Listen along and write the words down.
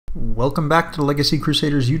Welcome back to the Legacy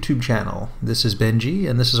Crusaders YouTube channel. This is Benji,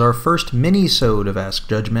 and this is our first mini-sode of Ask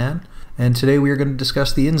Jugdeman. And today we are going to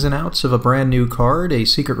discuss the ins and outs of a brand new card, a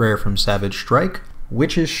secret rare from Savage Strike,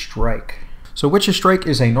 Witch's Strike. So Witch's Strike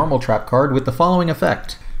is a normal trap card with the following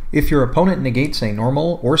effect. If your opponent negates a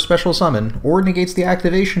normal or special summon, or negates the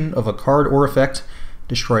activation of a card or effect,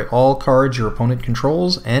 destroy all cards your opponent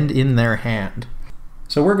controls and in their hand.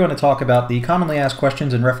 So we're going to talk about the commonly asked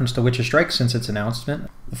questions in reference to Witch's Strike since its announcement.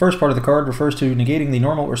 The first part of the card refers to negating the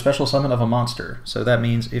normal or special summon of a monster. So that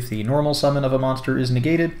means if the normal summon of a monster is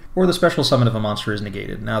negated, or the special summon of a monster is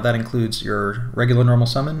negated. Now that includes your regular normal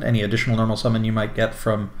summon, any additional normal summon you might get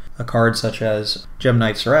from a card such as Gem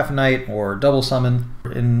Knight, Seraphonite, or double summon.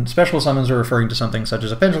 In special summons are referring to something such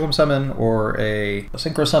as a pendulum summon, or a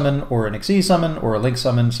synchro summon, or an Xyz summon, or a link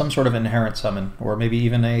summon, some sort of inherent summon, or maybe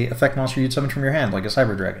even a effect monster you'd summon from your hand, like a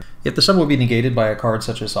Cyber Dragon. If the summon would be negated by a card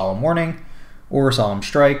such as Solemn Warning, or Solemn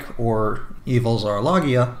Strike, or Evil's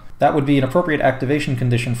Arlogia, that would be an appropriate activation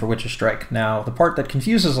condition for Witch's Strike. Now, the part that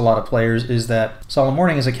confuses a lot of players is that Solemn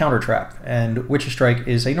Warning is a counter trap, and Witch's Strike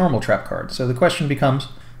is a normal trap card. So the question becomes,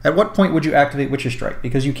 at what point would you activate Witch's Strike?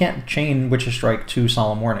 Because you can't chain Witch's Strike to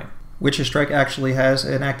Solemn Warning. Witch's Strike actually has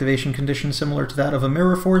an activation condition similar to that of a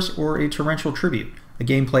Mirror Force or a Torrential Tribute. A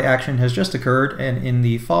gameplay action has just occurred, and in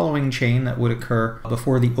the following chain that would occur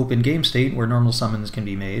before the open game state where normal summons can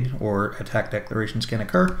be made or attack declarations can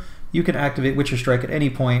occur, you can activate Witch's Strike at any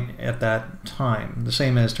point at that time, the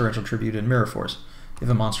same as Torrential Tribute and Mirror Force. If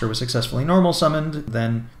a monster was successfully normal summoned,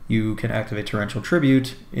 then you can activate Torrential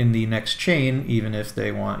Tribute in the next chain, even if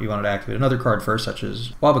you wanted to activate another card first, such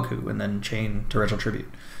as Wabaku, and then chain Torrential Tribute.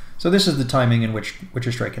 So this is the timing in which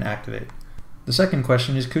Witch's Strike can activate. The second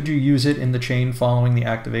question is, could you use it in the chain following the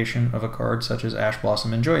activation of a card such as Ash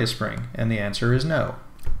Blossom and Joyous Spring? And the answer is no.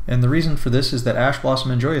 And the reason for this is that Ash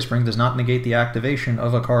Blossom and Joyous Spring does not negate the activation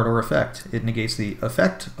of a card or effect. It negates the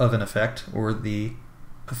effect of an effect or the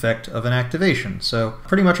effect of an activation. So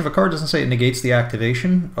pretty much if a card doesn't say it negates the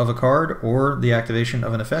activation of a card or the activation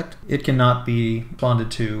of an effect, it cannot be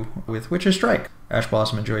responded to with Witch's Strike. Ash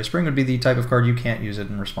Blossom and Joyous Spring would be the type of card you can't use it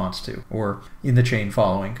in response to, or in the chain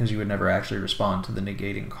following, because you would never actually respond to the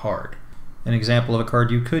negating card. An example of a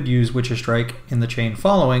card you could use Witch's Strike in the chain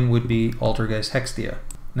following would be Altergeist Hexstia.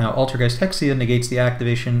 Now, Altergeist Hexstia negates the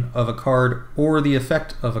activation of a card or the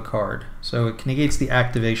effect of a card, so it negates the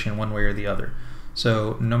activation one way or the other.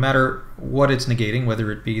 So no matter what it's negating,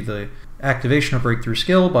 whether it be the activation of Breakthrough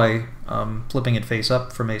Skill by flipping it face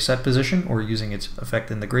up from a set position or using its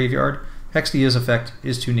effect in the graveyard, Hexstia's effect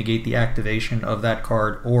is to negate the activation of that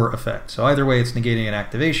card or effect. So either way, it's negating an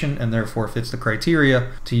activation and therefore fits the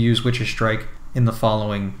criteria to use Witch's Strike in the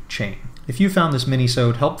following chain. If you found this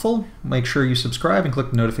mini-sode helpful, make sure you subscribe and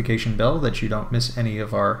click the notification bell that you don't miss any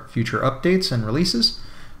of our future updates and releases.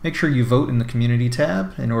 Make sure you vote in the community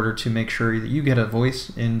tab in order to make sure that you get a voice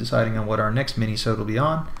in deciding on what our next mini-sode will be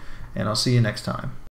on, and I'll see you next time.